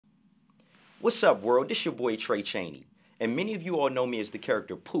What's up, world? This your boy Chaney, and many of you all know me as the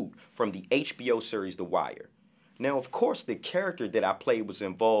character Poot from the HBO series The Wire. Now, of course, the character that I played was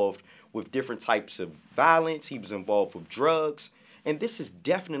involved with different types of violence, he was involved with drugs, and this is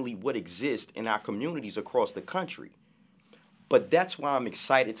definitely what exists in our communities across the country. But that's why I'm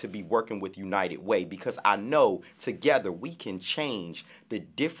excited to be working with United Way, because I know together we can change the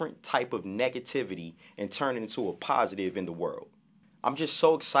different type of negativity and turn it into a positive in the world. I'm just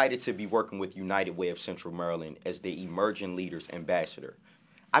so excited to be working with United Way of Central Maryland as the Emerging Leaders Ambassador.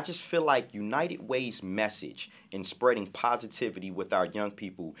 I just feel like United Way's message in spreading positivity with our young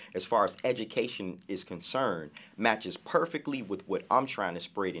people as far as education is concerned matches perfectly with what I'm trying to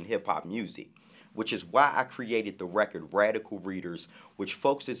spread in hip-hop music, which is why I created the record Radical Readers, which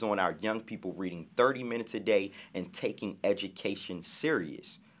focuses on our young people reading 30 minutes a day and taking education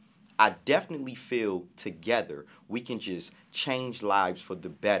serious. I definitely feel together we can just change lives for the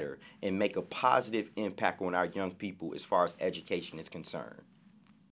better and make a positive impact on our young people as far as education is concerned.